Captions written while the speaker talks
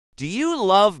Do you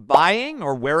love buying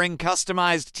or wearing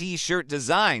customized t-shirt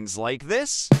designs like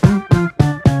this?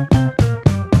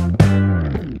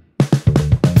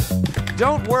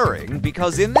 Don't worry,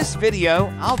 because in this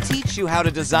video, I'll teach you how to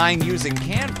design using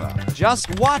Canva.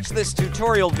 Just watch this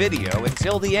tutorial video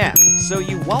until the end, so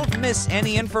you won't miss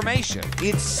any information.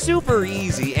 It's super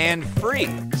easy and free,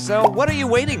 so what are you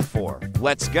waiting for?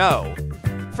 Let's go!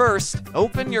 First,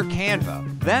 open your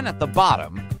Canva, then at the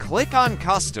bottom, click on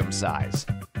Custom Size.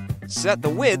 Set the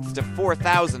width to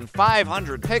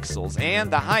 4,500 pixels and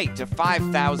the height to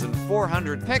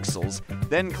 5,400 pixels,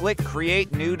 then click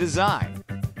Create New Design.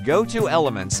 Go to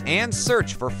Elements and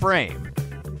search for Frame.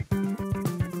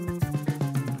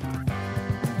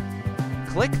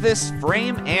 Click this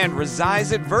frame and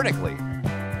resize it vertically.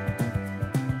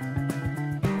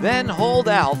 Then hold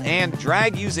Alt and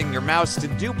drag using your mouse to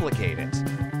duplicate it.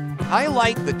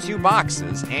 Highlight the 2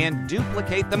 boxes and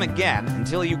duplicate them again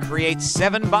until you create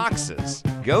 7 boxes.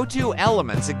 Go to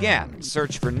Elements again,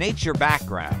 search for Nature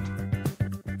Background.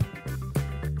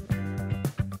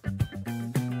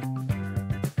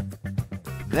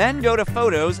 Then go to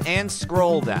Photos and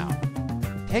scroll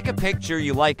down. Pick a picture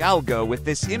you like. I'll go with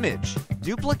this image.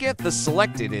 Duplicate the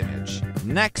selected image.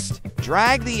 Next,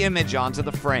 drag the image onto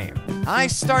the frame. I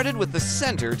started with the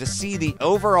center to see the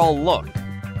overall look.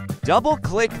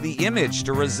 Double-click the image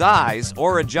to resize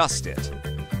or adjust it.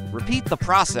 Repeat the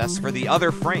process for the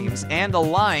other frames and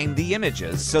align the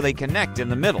images so they connect in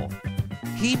the middle.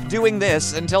 Keep doing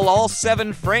this until all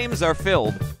 7 frames are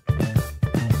filled.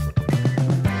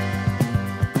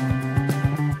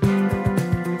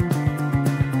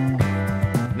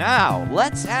 Now,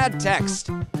 let's add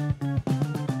text.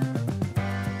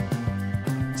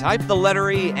 Type the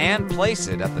letter E and place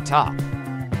it at the top.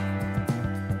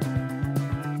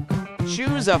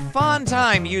 Choose a font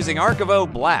time using Archivo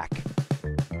Black.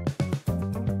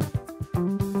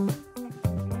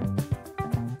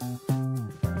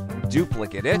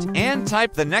 Duplicate it and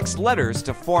type the next letters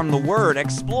to form the word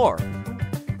Explore.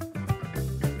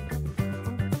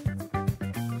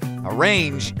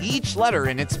 Arrange each letter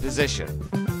in its position.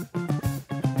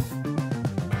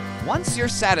 Once you're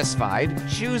satisfied,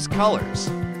 choose colors.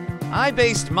 I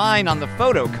based mine on the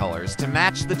photo colors to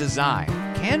match the design.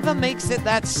 Canva makes it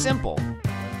that simple.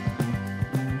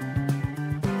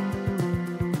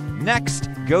 Next,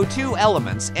 go to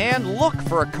Elements and look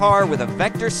for a car with a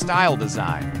vector style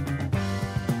design.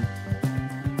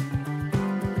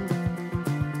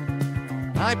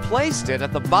 I placed it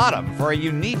at the bottom for a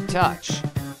unique touch.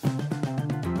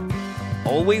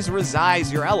 Always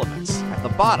resize your elements. At the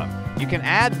bottom, you can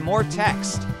add more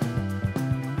text.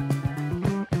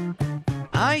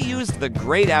 I used the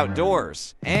Great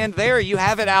Outdoors, and there you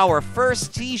have it, our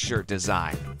first t-shirt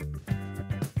design.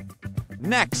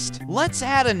 Next, let's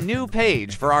add a new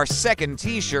page for our second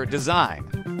t-shirt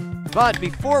design. But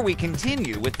before we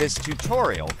continue with this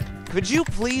tutorial, could you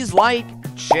please like,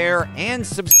 share, and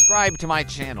subscribe to my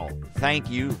channel? Thank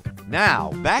you.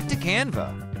 Now, back to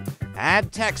Canva.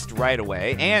 Add text right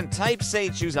away and type say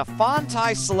choose a font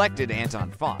I selected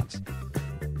Anton font.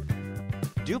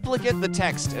 Duplicate the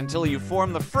text until you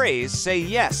form the phrase say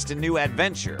yes to new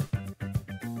adventure.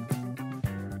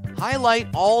 Highlight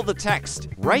all the text,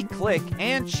 right-click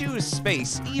and choose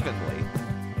space evenly.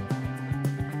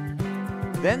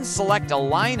 Then select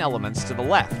Align Elements to the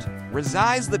left.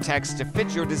 Resize the text to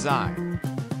fit your design.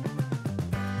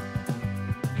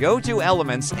 Go to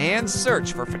Elements and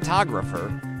search for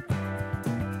Photographer.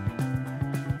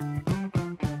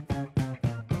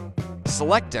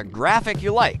 Select a graphic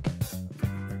you like.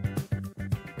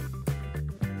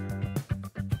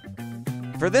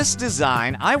 For this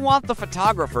design, I want the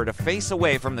photographer to face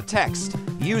away from the text.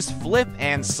 Use Flip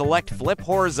and select Flip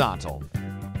Horizontal.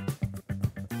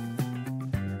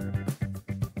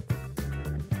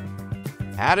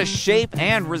 Add a shape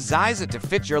and resize it to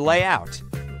fit your layout.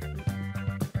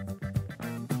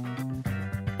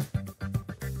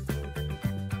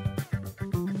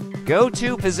 Go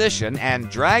to Position and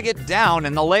drag it down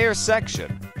in the layer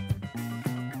section.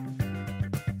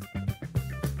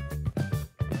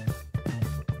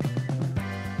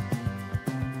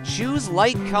 Choose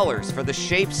light colors for the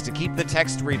shapes to keep the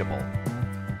text readable.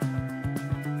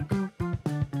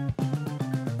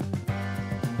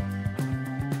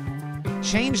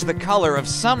 Change the color of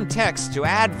some text to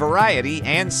add variety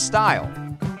and style.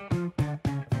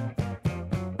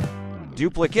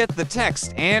 Duplicate the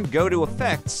text and go to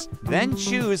Effects, then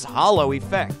choose Hollow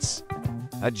Effects.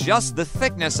 Adjust the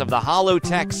thickness of the hollow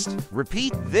text.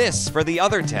 Repeat this for the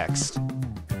other text.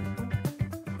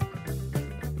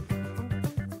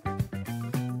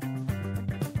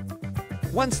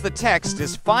 Once the text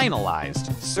is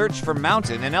finalized, search for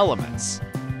mountain in Elements.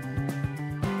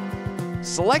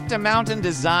 Select a mountain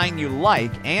design you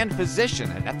like and position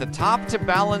it at the top to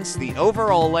balance the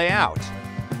overall layout.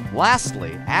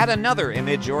 Lastly, add another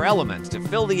image or element to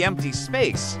fill the empty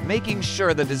space, making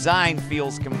sure the design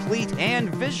feels complete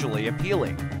and visually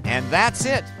appealing. And that's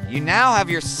it! You now have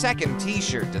your second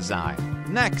t-shirt design.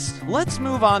 Next, let's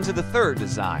move on to the third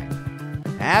design.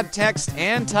 Add text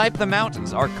and type "the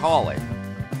mountains are calling."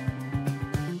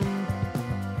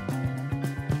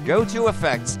 Go to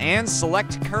Effects and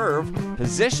select Curve.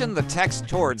 Position the text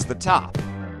towards the top.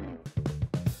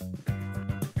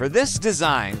 For this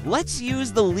design, let's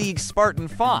use the League Spartan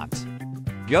font.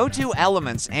 Go to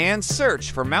Elements and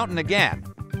search for Mountain again.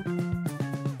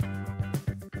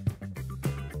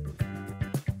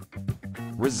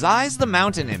 Resize the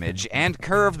mountain image and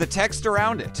curve the text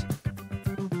around it.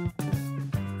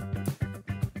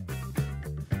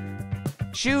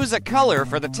 Choose a color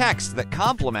for the text that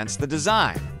complements the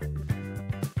design.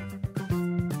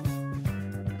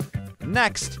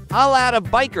 Next, I'll add a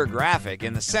biker graphic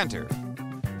in the center.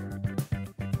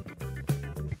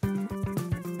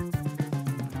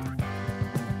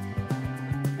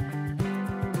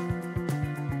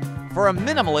 For a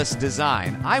minimalist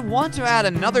design, I want to add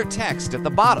another text at the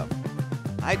bottom.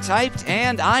 I typed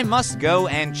 "and I must go"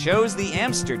 and chose the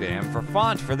Amsterdam for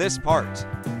font for this part.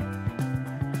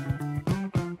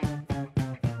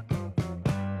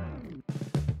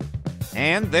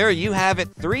 And there you have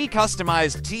it, 3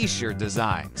 customized t-shirt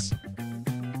designs.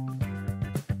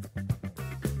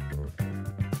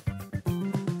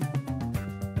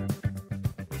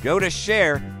 Go to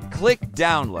Share, click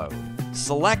Download.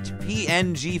 Select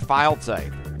PNG file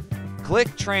type.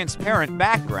 Click Transparent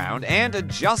Background and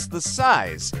adjust the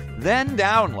size, then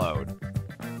download.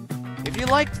 If you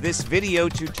liked this video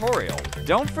tutorial,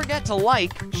 don't forget to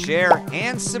like, share,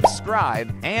 and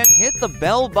subscribe, and hit the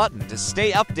bell button to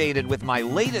stay updated with my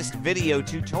latest video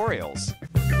tutorials.